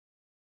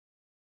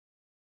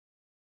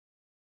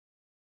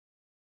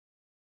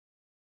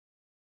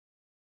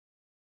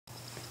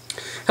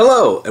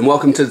Hello and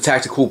welcome to the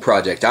Tacticool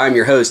Project. I'm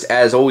your host,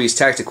 as always,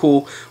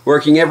 Tacticool,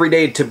 working every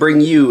day to bring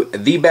you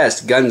the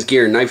best guns,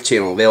 gear, and knife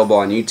channel available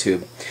on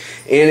YouTube.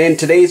 And in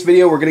today's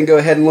video, we're going to go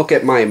ahead and look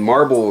at my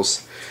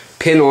marbles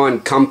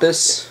pin-on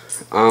compass.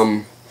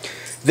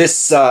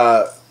 This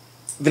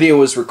video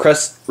was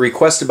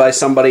requested by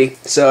somebody,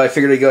 so I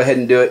figured I'd go ahead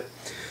and do it.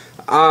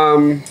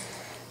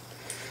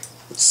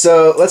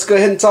 So let's go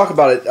ahead and talk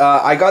about it.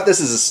 I got this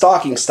as a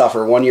stocking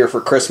stuffer one year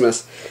for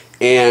Christmas.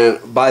 And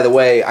by the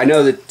way, I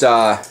know that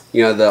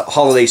the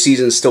holiday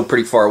season is still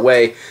pretty far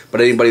away, but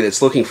anybody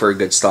that's looking for a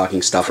good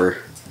stocking stuffer,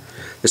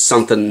 is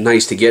something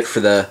nice to get for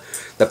the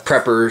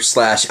prepper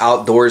slash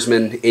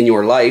outdoorsman in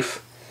your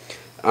life.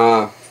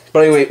 But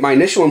anyway, my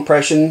initial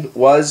impression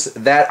was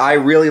that I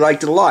really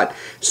liked it a lot.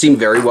 It seemed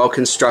very well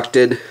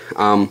constructed.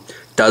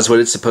 Does what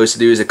it's supposed to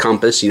do as a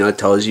compass. It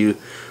tells you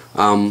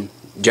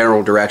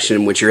general direction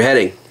in which you're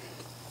heading.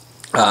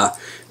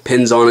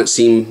 Pins on it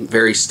seem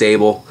very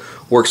stable.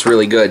 Works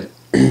really good.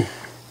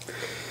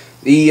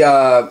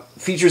 The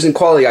features and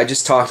quality I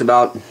just talked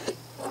about,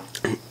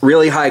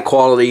 really high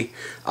quality.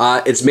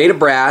 It's made of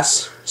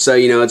brass, so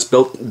it's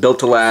built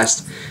to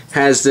last.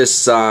 Has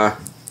this, I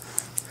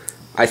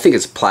think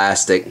it's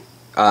plastic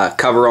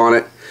cover on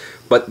it,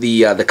 but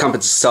the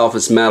compass itself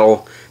is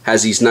metal.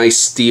 Has these nice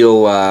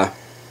steel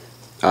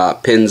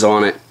pins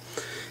on it,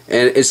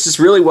 and it's just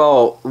really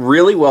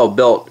well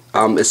built,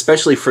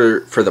 especially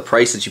for the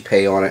price that you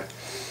pay on it.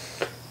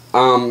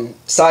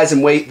 Size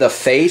and weight, the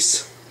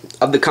face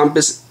of the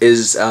compass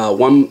is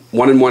 1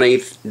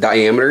 1/8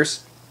 diameters,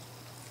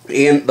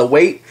 and the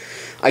weight,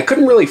 I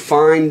couldn't really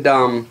find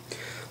a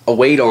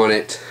weight on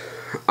it,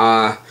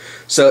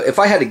 so if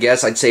I had to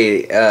guess, I'd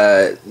say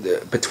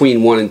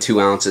between 1 and 2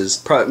 ounces,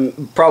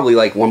 probably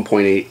like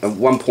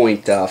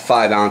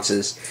 1.5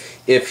 ounces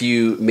if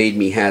you made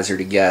me hazard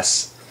a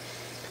guess.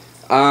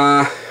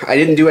 I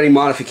didn't do any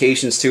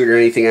modifications to it or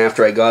anything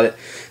after I got it.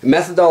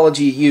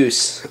 Methodology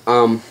use.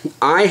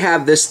 I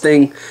have this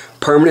thing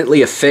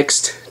permanently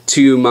affixed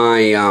to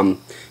my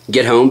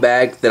get home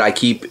bag that I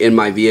keep in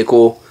my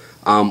vehicle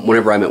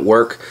whenever I'm at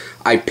work.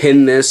 I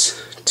pin this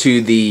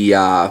to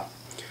the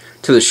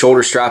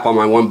shoulder strap on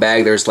my one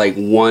bag. There's like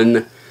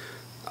one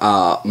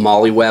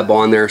molly web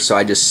on there, so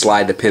I just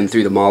slide the pin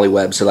through the molly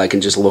web so that I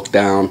can just look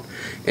down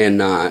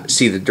and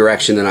see the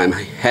direction that I'm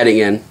heading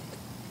in.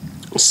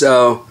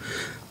 So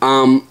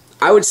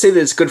I would say that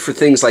it's good for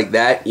things like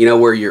that,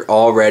 where you're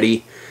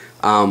already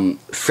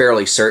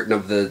fairly certain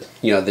of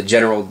the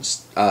general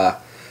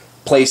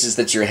places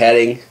that you're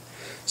heading.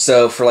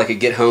 So for like a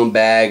get home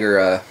bag or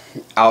a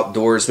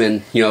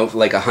outdoorsman,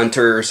 like a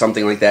hunter or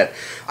something like that,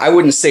 I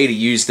wouldn't say to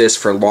use this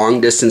for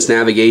long distance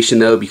navigation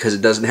though, because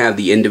it doesn't have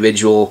the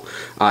individual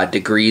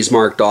degrees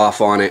marked off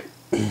on it.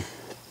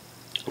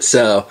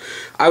 So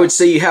I would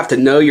say you have to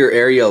know your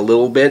area a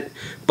little bit,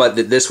 but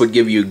that this would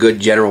give you a good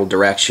general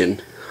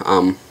direction.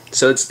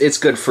 So it's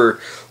good for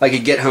like a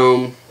get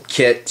home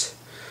kit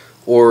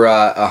or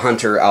a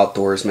hunter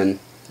outdoorsman,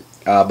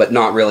 but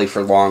not really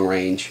for long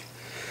range.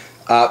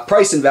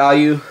 Price and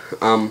value,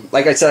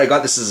 like I said, I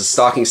got this as a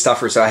stocking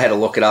stuffer, so I had to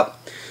look it up.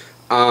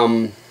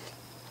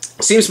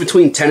 Seems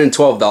between $10 and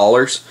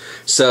 $12,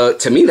 so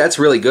to me that's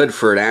really good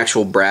for an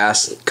actual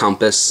brass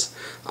compass.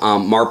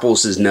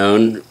 Marbles is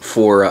known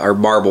for, or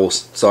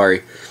marbles,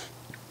 sorry,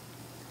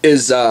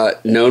 is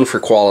known for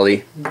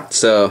quality.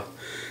 So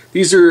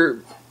these are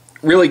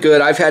really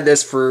good. I've had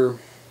this for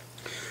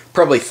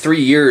probably 2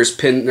 years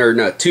pinned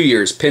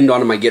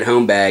onto my get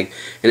home bag,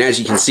 and as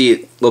you can see,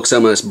 it looks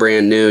almost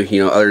brand new.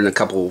 Other than a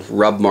couple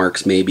rub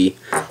marks maybe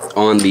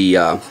on the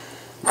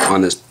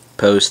on this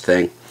post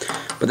thing,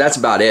 but that's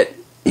about it.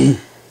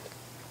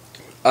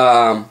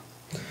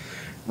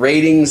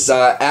 Ratings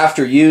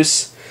after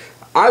use,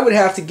 I would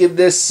have to give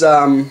this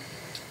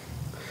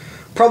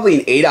probably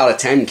an 8 out of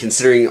 10,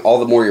 considering all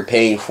the more you're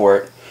paying for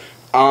it.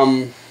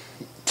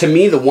 To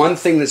me, the one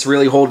thing that's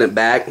really holding it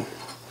back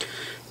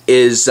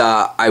is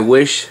I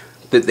wish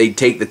that they'd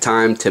take the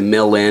time to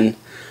mill in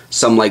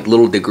some like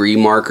little degree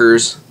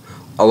markers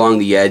along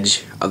the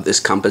edge of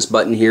this compass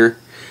button here,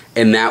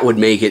 and that would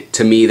make it,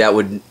 to me, that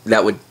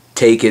would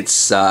take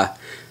its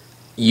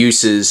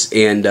uses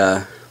and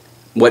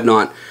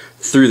whatnot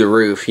through the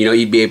roof.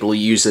 You'd be able to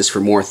use this for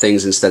more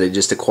things instead of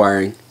just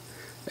acquiring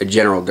a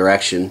general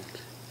direction.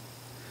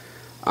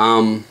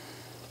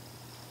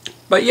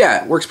 But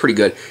yeah, it works pretty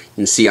good. You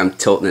can see I'm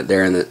tilting it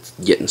there and it's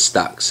getting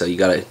stuck, so you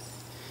gotta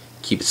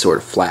keep it sort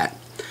of flat.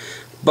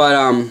 But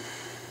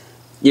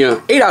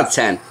 8 out of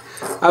 10.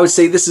 I would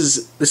say this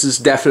is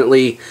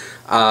definitely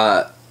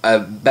a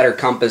better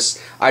compass.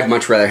 I'd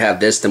much rather have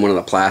this than one of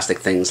the plastic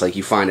things like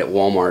you find at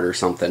Walmart or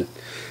something.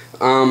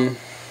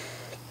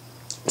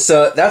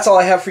 So that's all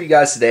I have for you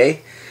guys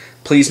today.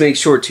 Please make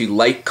sure to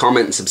like,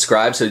 comment, and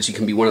subscribe so that you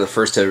can be one of the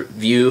first to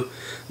view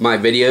my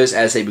videos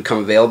as they become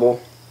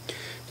available.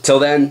 Till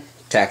then,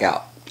 tack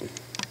out.